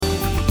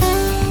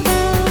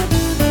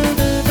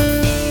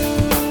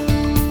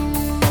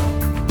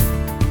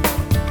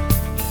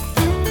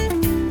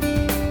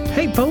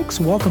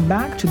folks. Welcome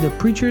back to the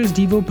Preacher's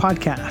Devo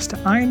Podcast.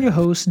 I am your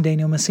host,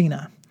 Daniel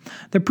Messina.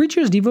 The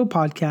Preacher's Devo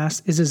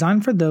Podcast is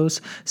designed for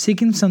those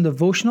seeking some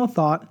devotional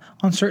thought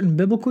on certain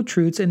biblical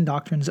truths and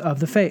doctrines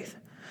of the faith.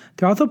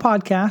 Throughout the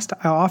podcast,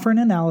 I offer an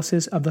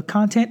analysis of the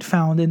content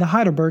found in the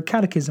Heidelberg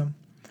Catechism.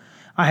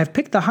 I have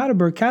picked the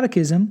Heidelberg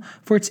Catechism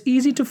for its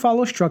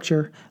easy-to-follow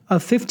structure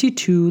of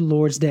 52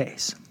 Lord's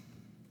Days.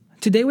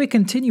 Today we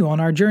continue on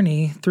our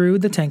journey through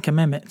the Ten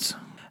Commandments.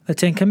 The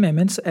Ten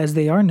Commandments, as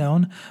they are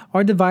known,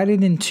 are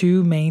divided in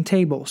two main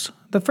tables.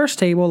 The first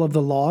table of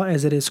the law,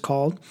 as it is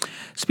called,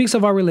 speaks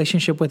of our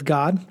relationship with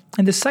God,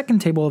 and the second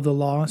table of the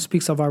law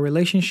speaks of our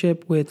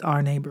relationship with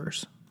our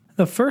neighbors.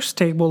 The first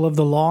table of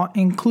the law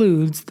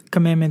includes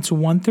Commandments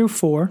 1 through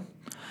 4,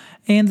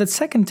 and the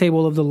second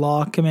table of the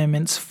law,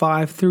 Commandments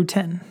 5 through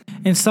 10.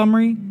 In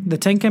summary, the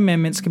Ten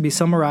Commandments can be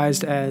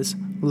summarized as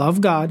love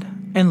God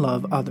and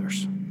love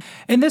others.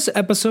 In this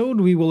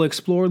episode, we will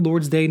explore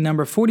Lord's Day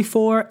number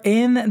 44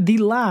 and the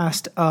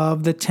last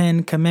of the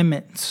 10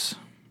 Commandments.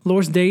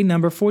 Lord's Day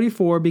number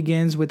 44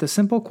 begins with a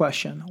simple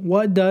question: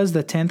 what does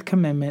the 10th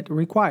commandment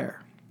require?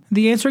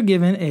 The answer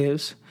given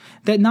is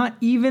that not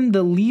even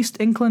the least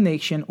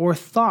inclination or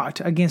thought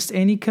against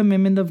any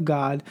commandment of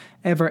God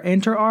ever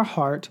enter our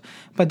heart,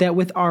 but that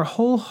with our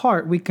whole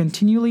heart we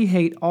continually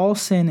hate all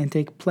sin and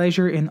take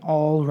pleasure in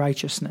all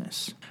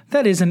righteousness.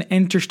 That is an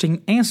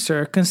interesting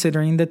answer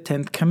considering the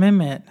 10th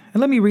commandment.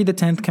 And let me read the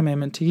 10th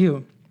commandment to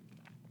you.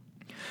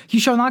 You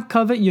shall not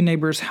covet your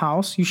neighbor's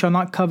house, you shall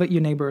not covet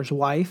your neighbor's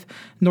wife,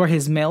 nor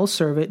his male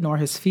servant, nor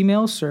his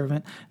female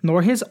servant,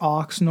 nor his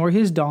ox, nor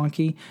his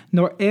donkey,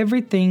 nor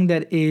everything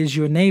that is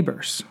your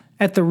neighbor's.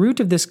 At the root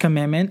of this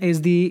commandment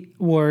is the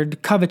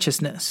word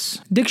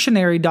covetousness.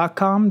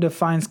 Dictionary.com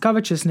defines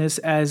covetousness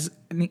as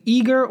an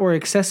eager or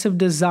excessive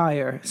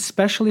desire,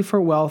 especially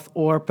for wealth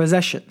or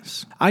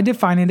possessions. I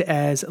define it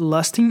as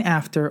lusting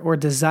after or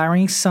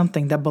desiring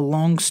something that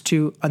belongs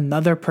to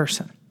another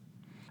person.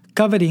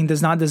 Coveting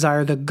does not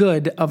desire the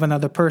good of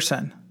another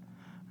person.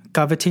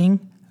 Coveting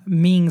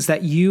means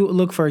that you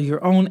look for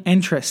your own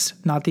interests,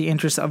 not the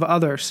interests of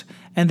others,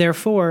 and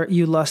therefore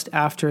you lust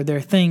after their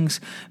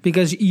things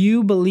because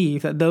you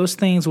believe that those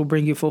things will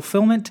bring you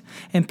fulfillment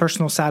and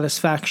personal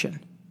satisfaction.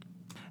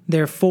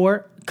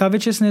 Therefore,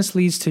 covetousness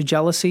leads to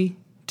jealousy,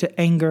 to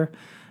anger,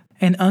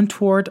 and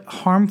untoward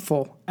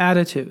harmful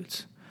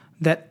attitudes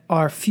that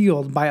are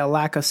fueled by a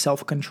lack of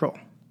self-control.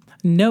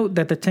 Note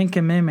that the 10th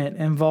commandment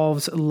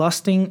involves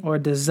lusting or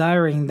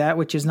desiring that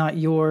which is not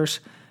yours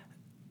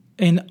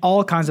in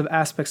all kinds of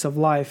aspects of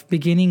life,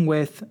 beginning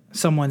with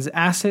someone's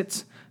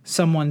assets,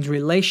 someone's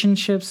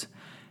relationships,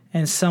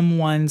 and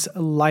someone's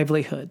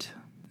livelihood.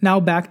 Now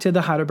back to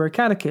the Heidelberg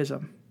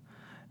Catechism.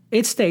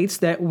 It states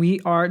that we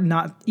are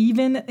not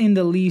even in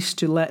the least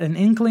to let an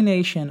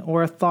inclination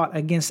or a thought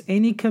against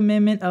any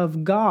commandment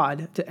of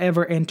God to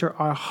ever enter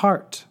our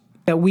heart,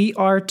 that we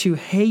are to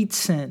hate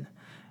sin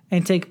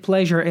and take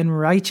pleasure in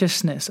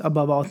righteousness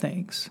above all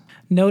things.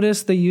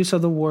 Notice the use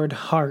of the word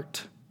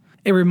heart.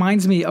 It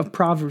reminds me of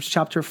Proverbs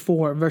chapter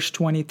 4, verse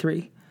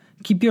 23.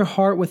 Keep your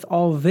heart with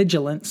all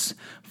vigilance,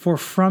 for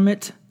from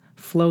it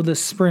flow the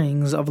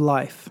springs of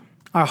life.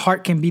 Our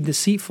heart can be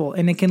deceitful,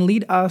 and it can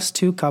lead us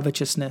to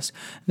covetousness.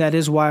 That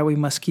is why we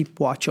must keep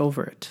watch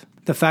over it.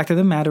 The fact of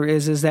the matter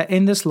is that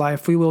in this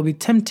life we will be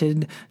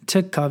tempted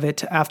to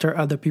covet after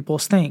other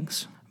people's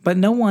things. But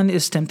no one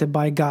is tempted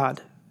by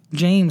God.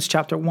 James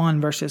chapter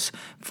 1 verses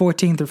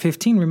 14 through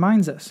 15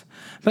 reminds us,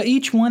 but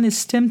each one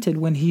is tempted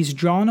when he's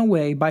drawn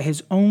away by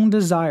his own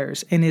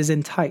desires and is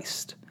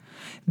enticed.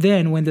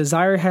 Then when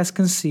desire has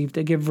conceived,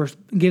 it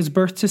gives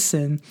birth to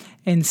sin,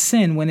 and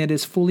sin, when it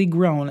is fully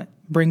grown,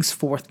 brings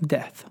forth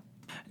death.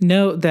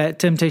 Note that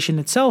temptation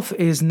itself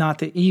is not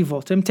the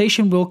evil.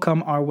 Temptation will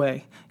come our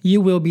way.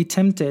 You will be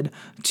tempted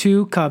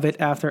to covet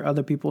after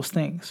other people's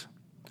things.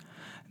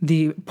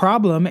 The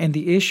problem and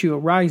the issue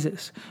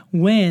arises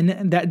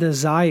when that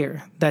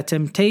desire, that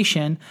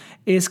temptation,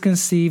 is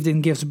conceived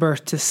and gives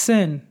birth to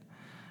sin.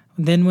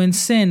 Then when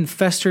sin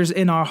festers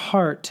in our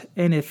heart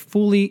and it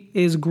fully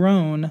is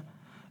grown,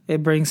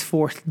 it brings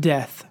forth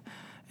death.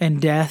 And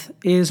death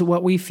is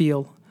what we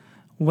feel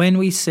when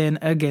we sin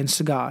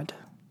against God.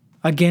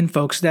 Again,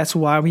 folks, that's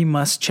why we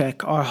must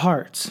check our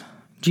hearts.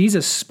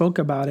 Jesus spoke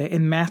about it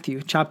in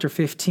Matthew chapter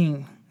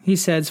 15. He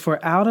says,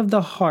 for out of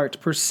the heart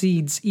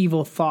proceeds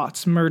evil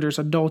thoughts, murders,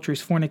 adulteries,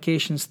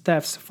 fornications,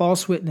 thefts,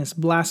 false witness,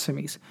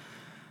 blasphemies.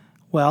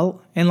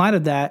 Well, in light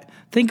of that,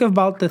 think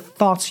about the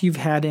thoughts you've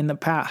had in the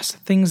past,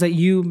 things that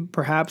you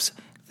perhaps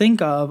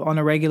think of on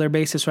a regular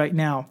basis right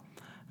now.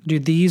 Do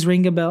these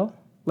ring a bell?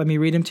 Let me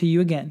read them to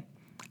you again.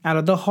 Out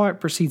of the heart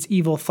proceeds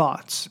evil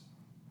thoughts,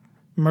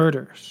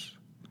 murders,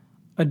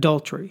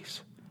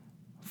 adulteries,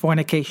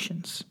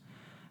 fornications,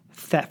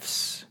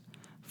 thefts,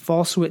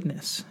 false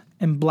witness,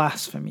 and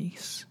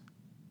blasphemies.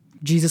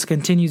 Jesus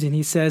continues and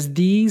he says,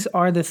 these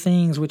are the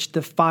things which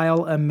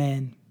defile a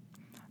man.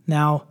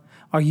 Now,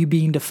 are you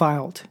being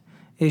defiled?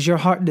 Is your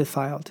heart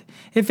defiled?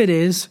 If it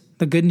is,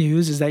 the good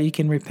news is that you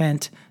can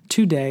repent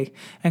today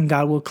and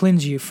God will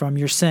cleanse you from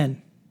your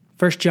sin.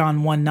 1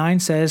 John 1:9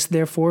 says,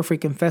 "Therefore, if we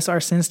confess our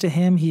sins to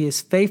him, he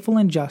is faithful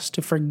and just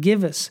to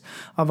forgive us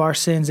of our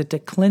sins and to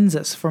cleanse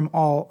us from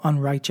all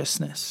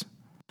unrighteousness."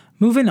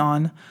 Moving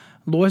on,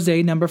 Lord's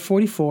Day number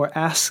 44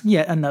 asks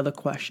yet another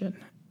question.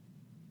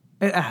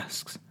 It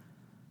asks,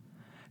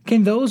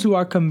 can those who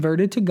are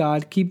converted to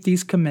God keep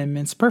these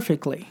commandments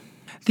perfectly?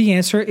 The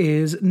answer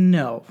is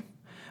no.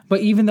 But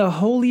even the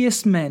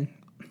holiest men,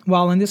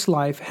 while in this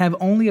life, have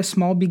only a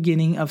small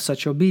beginning of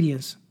such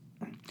obedience.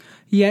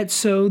 Yet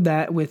so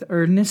that with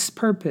earnest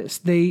purpose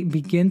they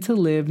begin to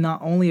live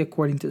not only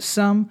according to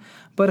some,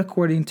 but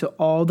according to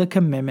all the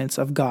commandments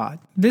of God.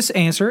 This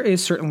answer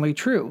is certainly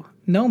true.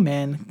 No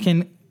man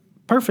can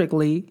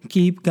perfectly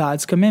keep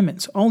God's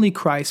commandments. Only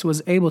Christ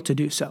was able to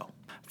do so.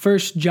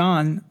 1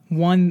 John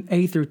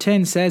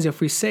 1:8-10 says,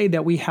 "If we say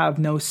that we have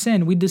no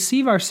sin, we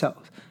deceive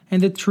ourselves,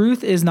 and the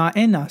truth is not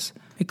in us."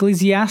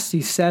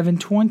 Ecclesiastes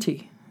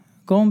 7:20.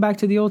 Going back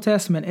to the Old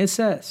Testament, it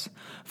says,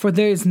 "For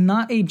there is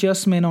not a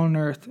just man on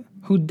earth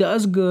who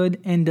does good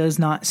and does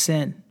not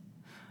sin."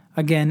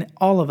 Again,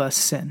 all of us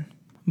sin.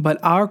 But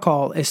our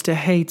call is to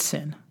hate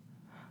sin,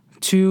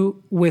 to,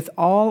 with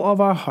all of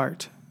our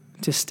heart,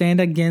 to stand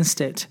against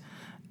it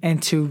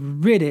and to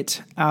rid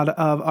it out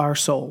of our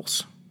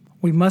souls.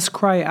 We must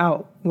cry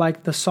out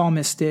like the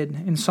psalmist did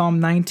in Psalm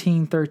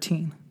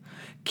 19:13.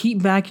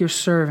 "Keep back your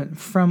servant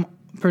from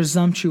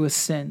presumptuous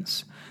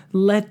sins.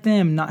 Let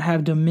them not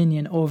have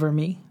dominion over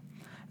me.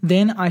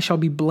 Then I shall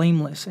be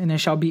blameless, and I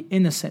shall be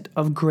innocent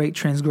of great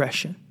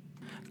transgression."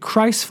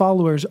 Christ's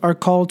followers are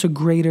called to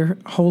greater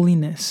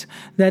holiness.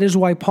 That is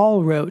why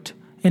Paul wrote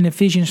in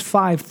Ephesians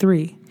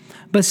 5:3,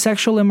 "But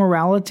sexual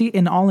immorality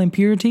and all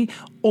impurity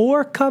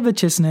or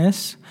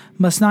covetousness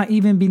must not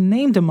even be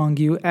named among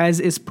you, as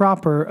is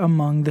proper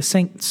among the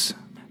saints."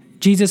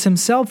 Jesus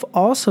himself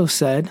also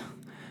said,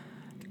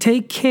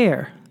 "Take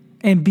care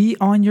and be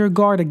on your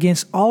guard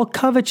against all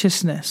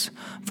covetousness,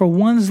 for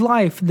one's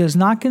life does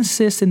not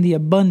consist in the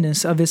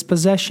abundance of his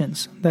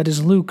possessions." That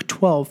is Luke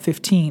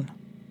 12:15.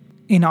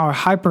 In our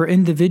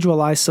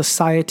hyper-individualized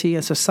society,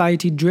 a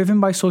society driven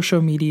by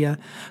social media,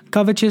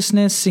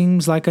 covetousness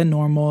seems like a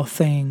normal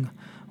thing.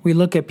 We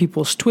look at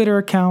people's Twitter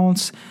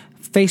accounts,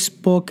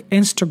 Facebook,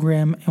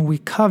 Instagram, and we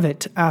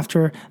covet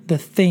after the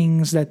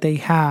things that they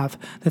have,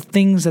 the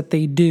things that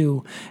they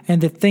do, and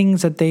the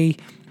things that they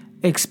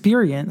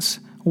experience,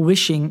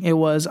 wishing it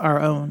was our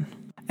own.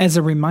 As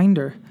a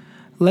reminder,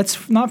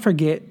 let's not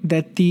forget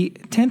that the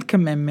 10th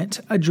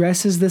commandment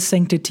addresses the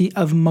sanctity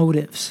of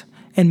motives,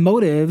 and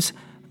motives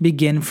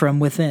begin from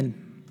within.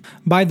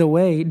 By the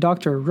way,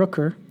 Dr.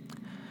 Rooker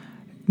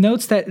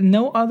notes that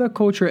no other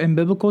culture in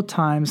biblical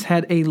times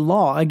had a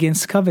law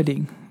against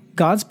coveting.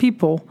 God's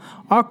people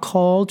are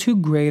called to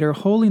greater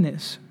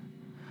holiness,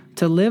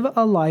 to live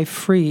a life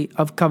free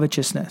of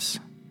covetousness.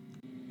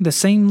 The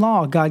same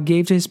law God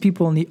gave to his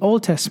people in the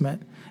Old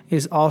Testament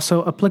is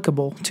also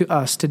applicable to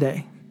us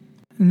today.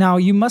 Now,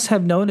 you must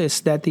have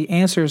noticed that the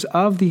answers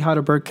of the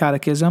Heidelberg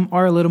Catechism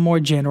are a little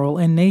more general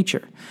in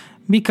nature,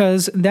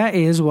 because that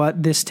is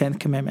what this 10th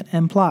commandment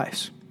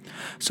implies.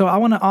 So I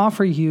want to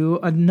offer you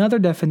another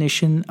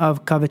definition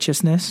of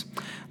covetousness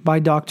by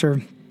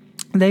Dr.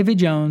 David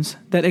Jones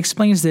that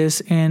explains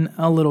this in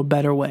a little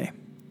better way.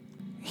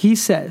 He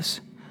says,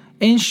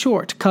 "In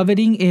short,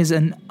 coveting is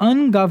an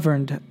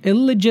ungoverned,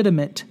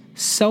 illegitimate,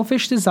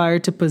 selfish desire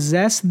to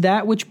possess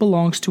that which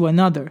belongs to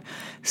another.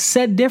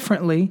 Said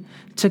differently,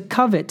 to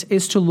covet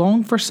is to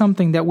long for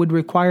something that would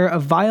require a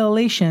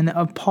violation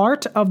of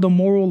part of the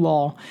moral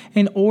law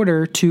in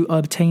order to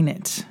obtain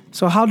it."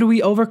 So how do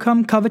we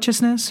overcome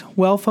covetousness?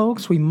 Well,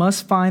 folks, we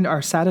must find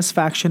our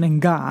satisfaction in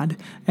God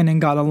and in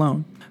God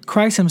alone.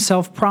 Christ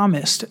himself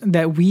promised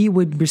that we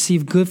would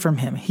receive good from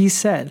him. He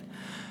said,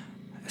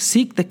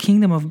 "Seek the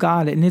kingdom of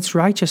God and its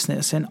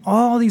righteousness, and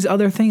all these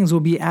other things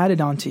will be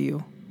added onto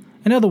you."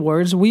 In other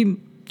words, we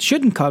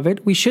shouldn't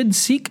covet. We shouldn't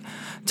seek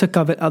to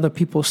covet other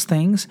people's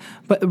things,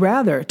 but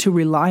rather to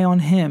rely on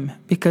him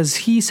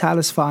because he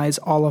satisfies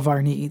all of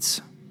our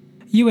needs.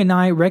 You and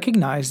I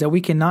recognize that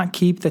we cannot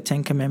keep the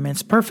 10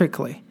 Commandments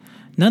perfectly.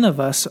 None of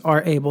us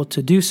are able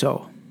to do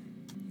so.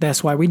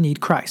 That's why we need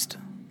Christ.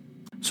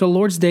 So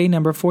Lord's Day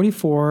number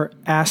 44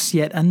 asks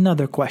yet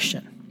another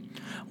question.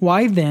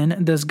 Why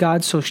then does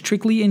God so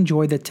strictly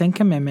enjoy the 10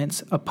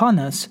 Commandments upon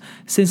us,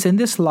 since in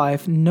this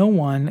life no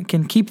one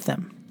can keep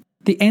them?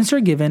 The answer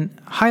given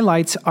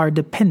highlights our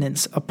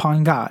dependence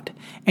upon God,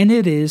 and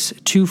it is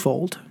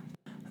twofold.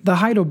 The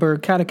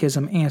Heidelberg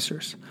Catechism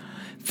answers,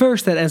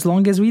 first, that as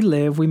long as we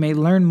live, we may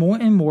learn more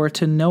and more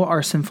to know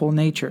our sinful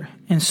nature,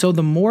 and so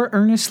the more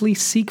earnestly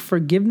seek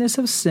forgiveness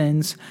of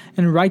sins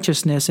and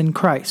righteousness in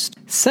Christ.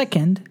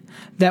 Second,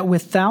 that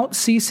without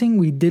ceasing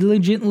we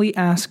diligently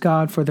ask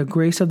God for the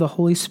grace of the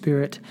Holy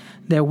Spirit,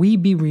 that we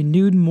be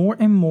renewed more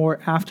and more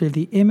after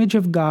the image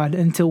of God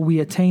until we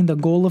attain the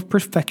goal of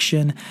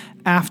perfection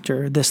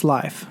after this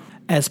life.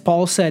 As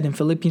Paul said in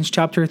Philippians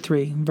chapter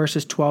 3,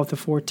 verses 12 to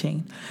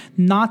 14,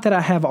 not that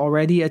I have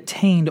already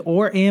attained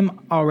or am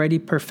already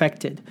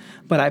perfected,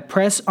 but I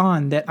press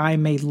on that I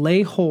may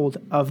lay hold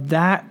of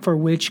that for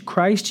which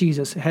Christ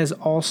Jesus has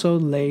also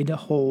laid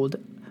hold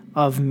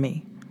of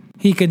me.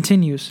 He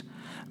continues,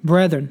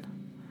 Brethren,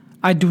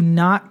 I do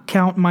not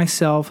count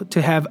myself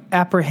to have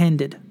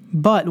apprehended,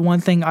 but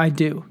one thing I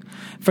do,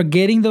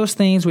 forgetting those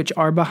things which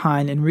are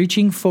behind and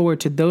reaching forward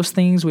to those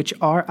things which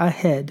are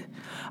ahead,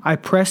 I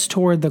press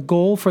toward the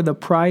goal for the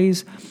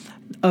prize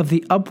of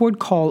the upward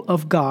call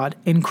of God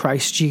in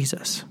Christ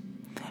Jesus.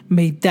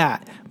 May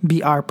that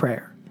be our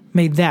prayer.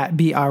 May that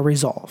be our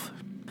resolve.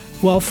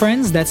 Well,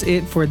 friends, that's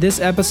it for this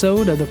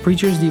episode of the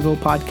Preacher's Devo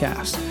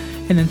podcast.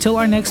 And until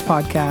our next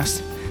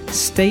podcast,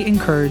 stay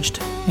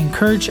encouraged,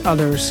 encourage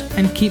others,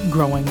 and keep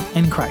growing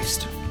in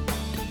Christ.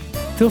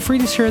 Feel free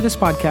to share this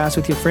podcast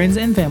with your friends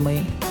and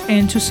family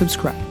and to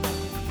subscribe.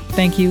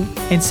 Thank you,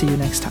 and see you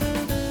next time.